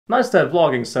Neistat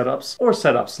vlogging setups, or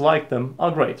setups like them, are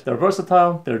great. They're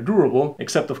versatile, they're durable,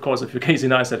 except of course if you're Casey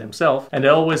Neistat himself, and they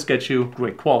always get you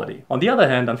great quality. On the other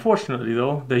hand, unfortunately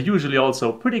though, they're usually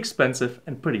also pretty expensive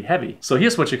and pretty heavy. So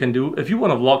here's what you can do if you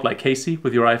want to vlog like Casey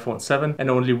with your iPhone 7 and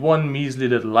only one measly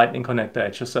little lightning connector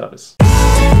at your service.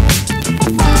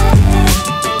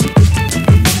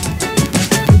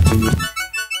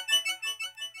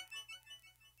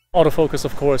 Autofocus,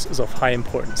 of course, is of high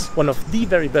importance. One of the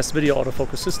very best video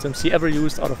autofocus systems he ever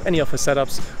used out of any of his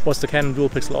setups was the Canon dual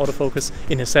pixel autofocus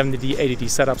in his 70D, 80D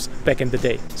setups back in the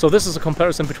day. So this is a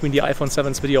comparison between the iPhone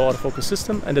 7's video autofocus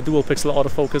system and the dual pixel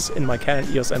autofocus in my Canon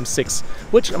EOS M6,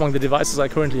 which among the devices I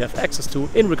currently have access to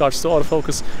in regards to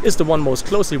autofocus is the one most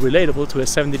closely relatable to his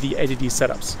 70D, 80D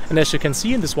setups. And as you can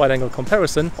see in this wide angle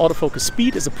comparison, autofocus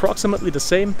speed is approximately the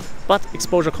same, but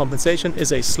exposure compensation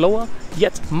is a slower,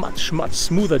 yet much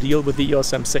smoother deal with the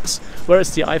EOS M6,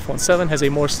 whereas the iPhone 7 has a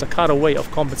more staccato way of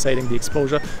compensating the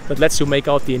exposure that lets you make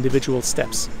out the individual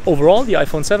steps. Overall, the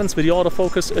iPhone 7's video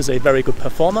autofocus is a very good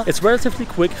performer. It's relatively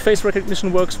quick, face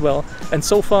recognition works well, and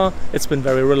so far it's been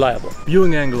very reliable.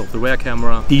 Viewing angle of the rear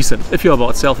camera, decent, if you're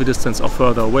about selfie distance or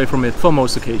further away from it for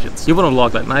most occasions. You want to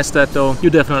vlog like Neistat though,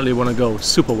 you definitely want to go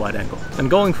super wide angle.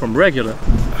 And going from regular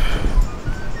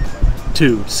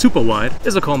to super wide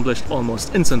is accomplished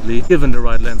almost instantly given the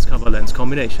right lens cover lens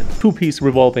combination. Two-piece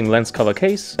revolving lens cover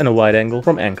case and a wide angle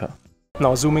from Anker.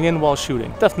 Now zooming in while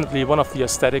shooting, definitely one of the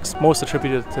aesthetics most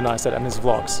attributed to Neistat and his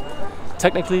vlogs.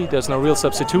 Technically there's no real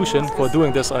substitution for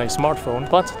doing this on a smartphone,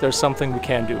 but there's something we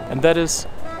can do, and that is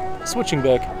switching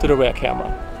back to the rear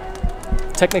camera.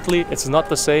 Technically it's not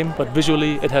the same, but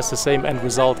visually it has the same end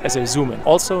result as a zoom in.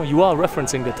 Also, you are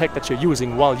referencing the tech that you're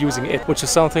using while using it, which is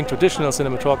something traditional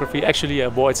cinematography actually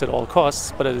avoids at all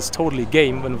costs, but it is totally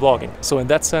game when vlogging. So in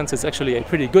that sense it's actually a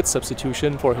pretty good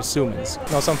substitution for his zoom-ins.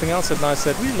 Now something else that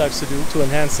Neistat really likes to do to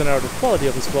enhance the narrative quality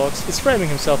of his vlogs is framing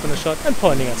himself in a shot and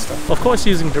pointing at stuff. Of course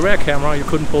using the rear camera you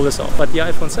couldn't pull this off, but the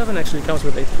iPhone 7 actually comes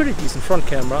with a pretty decent front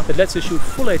camera that lets you shoot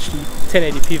full HD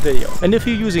 1080p video. And if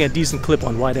you're using a decent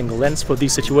clip-on wide-angle lens for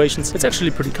these situations, it's actually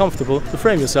pretty comfortable to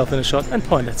frame yourself in a shot and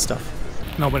point at stuff.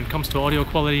 Now when it comes to audio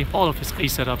quality, all of his A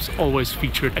setups always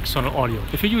featured external audio.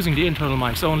 If you're using the internal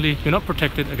mics only, you're not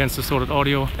protected against distorted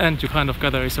audio, and you kind of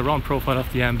gather a surround profile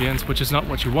of the ambience, which is not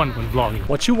what you want when vlogging.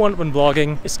 What you want when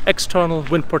vlogging is external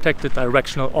wind protected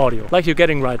directional audio, like you're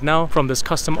getting right now from this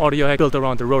custom audio hack built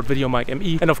around the Rode VideoMic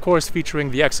ME, and of course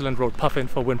featuring the excellent Rode Puffin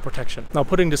for wind protection. Now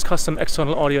putting this custom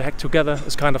external audio hack together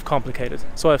is kind of complicated,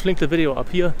 so I've linked the video up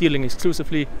here dealing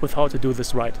exclusively with how to do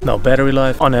this right. Now battery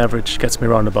life on average gets me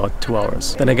around about 2 hours.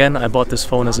 Then again, I bought this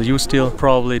phone as a used deal.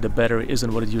 Probably the battery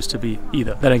isn't what it used to be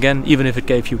either. Then again, even if it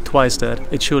gave you twice that,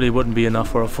 it surely wouldn't be enough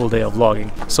for a full day of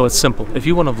vlogging. So it's simple. If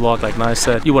you want to vlog like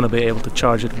Neistat, you want to be able to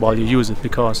charge it while you use it,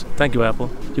 because, thank you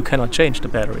Apple, you cannot change the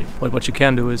battery. But what you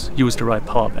can do is use the right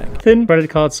power bank. Thin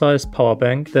credit card sized power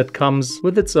bank that comes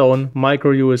with its own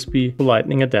micro USB to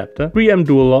lightning adapter. 3M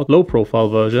dual lock low profile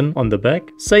version on the back.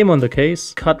 Same on the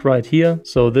case, cut right here,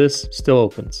 so this still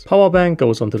opens. Power bank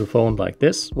goes onto the phone like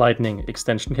this. Lightning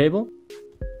extension cable.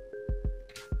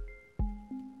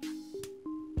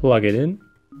 Plug it in.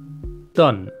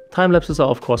 Done. Time lapses are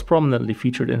of course prominently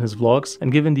featured in his vlogs,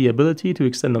 and given the ability to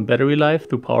extend on battery life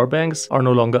through power banks are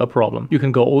no longer a problem. You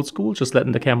can go old school, just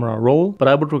letting the camera roll, but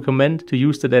I would recommend to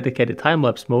use the dedicated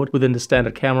time-lapse mode within the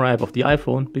standard camera app of the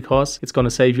iPhone, because it's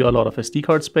gonna save you a lot of SD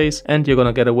card space and you're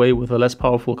gonna get away with a less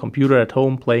powerful computer at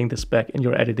home playing this back in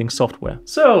your editing software.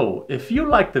 So, if you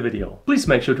liked the video, please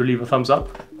make sure to leave a thumbs up.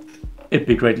 It'd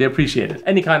be greatly appreciated.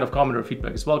 Any kind of comment or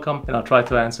feedback is welcome, and I'll try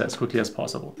to answer as quickly as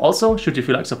possible. Also, should you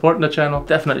feel like supporting the channel,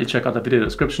 definitely check out the video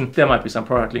description. There might be some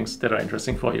product links that are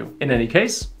interesting for you. In any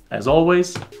case, as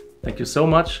always, thank you so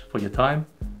much for your time.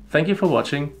 Thank you for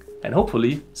watching, and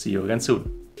hopefully see you again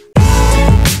soon.